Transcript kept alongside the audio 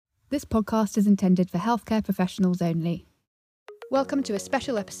This podcast is intended for healthcare professionals only. Welcome to a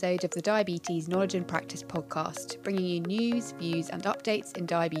special episode of the Diabetes Knowledge and Practice podcast, bringing you news, views and updates in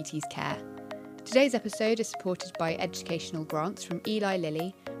diabetes care. Today's episode is supported by educational grants from Eli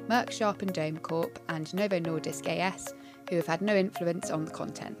Lilly, Merck Sharp & Dohme Corp and Novo Nordisk AS, who have had no influence on the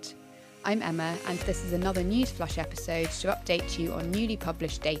content. I'm Emma, and this is another Newsflash episode to update you on newly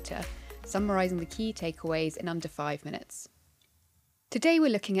published data, summarising the key takeaways in under 5 minutes. Today we're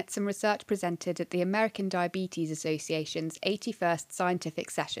looking at some research presented at the American Diabetes Association's 81st Scientific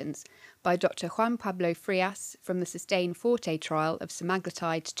Sessions by Dr. Juan Pablo Frias from the SUSTAIN FORTE trial of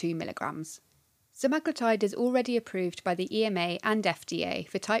semaglutide 2 mg. Semaglutide is already approved by the EMA and FDA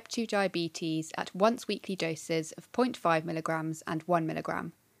for type 2 diabetes at once-weekly doses of 0.5 mg and 1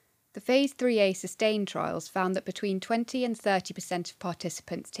 mg. The Phase 3A SUSTAIN trials found that between 20 and 30% of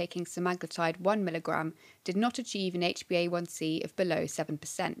participants taking semaglutide 1 mg did not achieve an HbA1c of below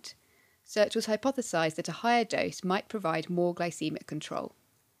 7%, so it was hypothesised that a higher dose might provide more glycemic control.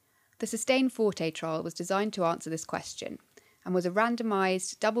 The SUSTAIN FORTE trial was designed to answer this question and was a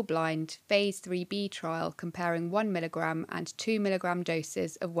randomised, double-blind, Phase 3B trial comparing 1 mg and 2 mg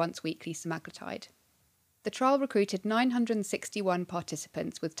doses of once-weekly semaglutide. The trial recruited 961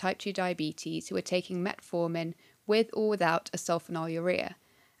 participants with type 2 diabetes who were taking metformin with or without a sulfonylurea,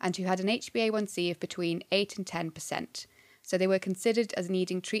 and who had an HbA1c of between 8 and 10%, so they were considered as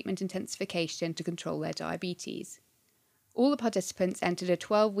needing treatment intensification to control their diabetes. All the participants entered a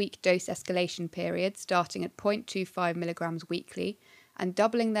 12-week dose escalation period starting at 0.25 mg weekly and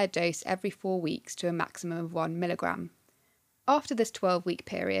doubling their dose every 4 weeks to a maximum of 1 mg. After this 12-week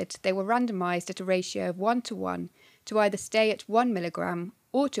period, they were randomised at a ratio of 1:1 to either stay at 1 mg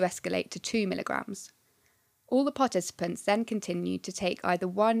or to escalate to 2 mg. All the participants then continued to take either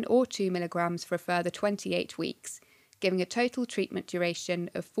 1 or 2 mg for a further 28 weeks, giving a total treatment duration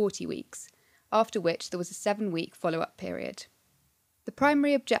of 40 weeks, after which there was a 7-week follow-up period. The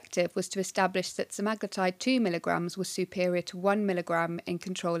primary objective was to establish that semaglutide 2 mg was superior to 1 mg in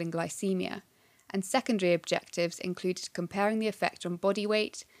controlling glycemia, and secondary objectives included comparing the effect on body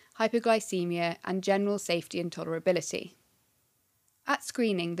weight, hypoglycemia, and general safety and tolerability. At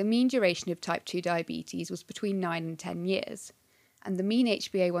screening, the mean duration of type 2 diabetes was between 9 and 10 years, and the mean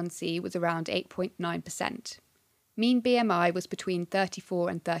HbA1c was around 8.9%. Mean BMI was between 34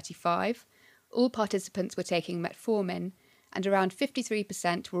 and 35, all participants were taking metformin, and around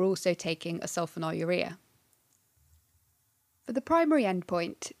 53% were also taking a sulfonylurea. For the primary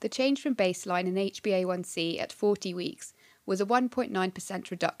endpoint, the change from baseline in HbA1c at 40 weeks was a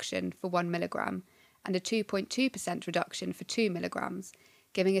 1.9% reduction for 1 mg and a 2.2% reduction for 2 mg,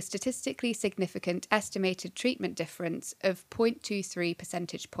 giving a statistically significant estimated treatment difference of 0.23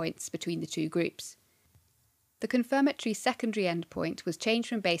 percentage points between the two groups. The confirmatory secondary endpoint was change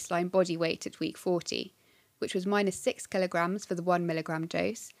from baseline body weight at week 40, which was minus 6 kg for the 1 mg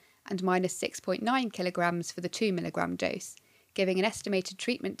dose and minus 6.9 kg for the 2 mg dose, giving an estimated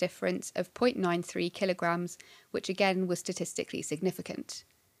treatment difference of 0.93 kg, which again was statistically significant.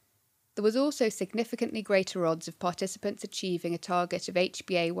 There was also significantly greater odds of participants achieving a target of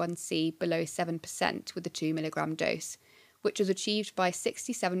HbA1c below 7% with the 2 mg dose, which was achieved by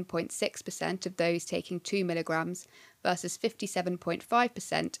 67.6% of those taking 2 mg versus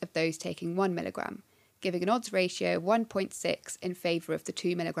 57.5% of those taking 1 mg, giving an odds ratio of 1.6 in favour of the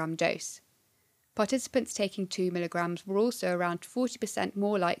 2 mg dose. Participants taking 2 mg were also around 40%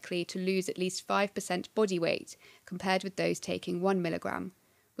 more likely to lose at least 5% body weight compared with those taking 1 mg,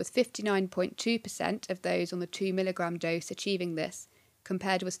 with 59.2% of those on the 2 mg dose achieving this,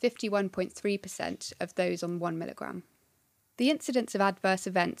 compared with 51.3% of those on 1 mg. The incidence of adverse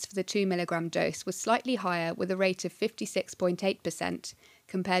events for the 2 mg dose was slightly higher, with a rate of 56.8%,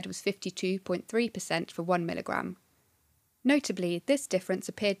 compared with 52.3% for 1 mg. Notably, this difference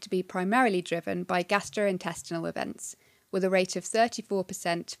appeared to be primarily driven by gastrointestinal events, with a rate of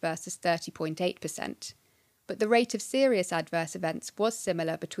 34% versus 30.8%. But the rate of serious adverse events was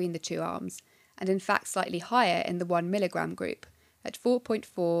similar between the two arms, and in fact slightly higher in the 1 mg group, at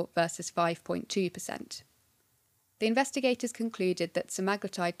 4.4 versus 5.2%. The investigators concluded that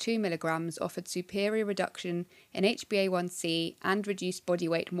semaglutide 2 mg offered superior reduction in HbA1c and reduced body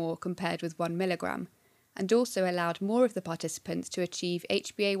weight more compared with 1 mg, and also allowed more of the participants to achieve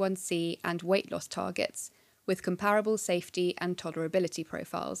HbA1c and weight loss targets, with comparable safety and tolerability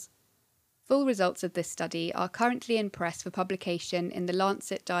profiles. Full results of this study are currently in press for publication in the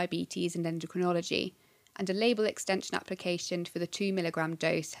Lancet Diabetes and Endocrinology, and a label extension application for the 2 mg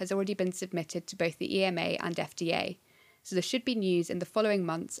dose has already been submitted to both the EMA and FDA, so there should be news in the following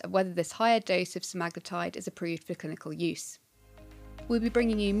months of whether this higher dose of semaglutide is approved for clinical use. We'll be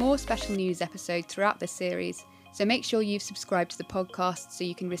bringing you more special news episodes throughout this series, so make sure you've subscribed to the podcast so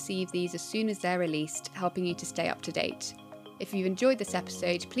you can receive these as soon as they're released, helping you to stay up to date. If you've enjoyed this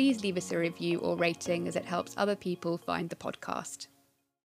episode, please leave us a review or rating as it helps other people find the podcast.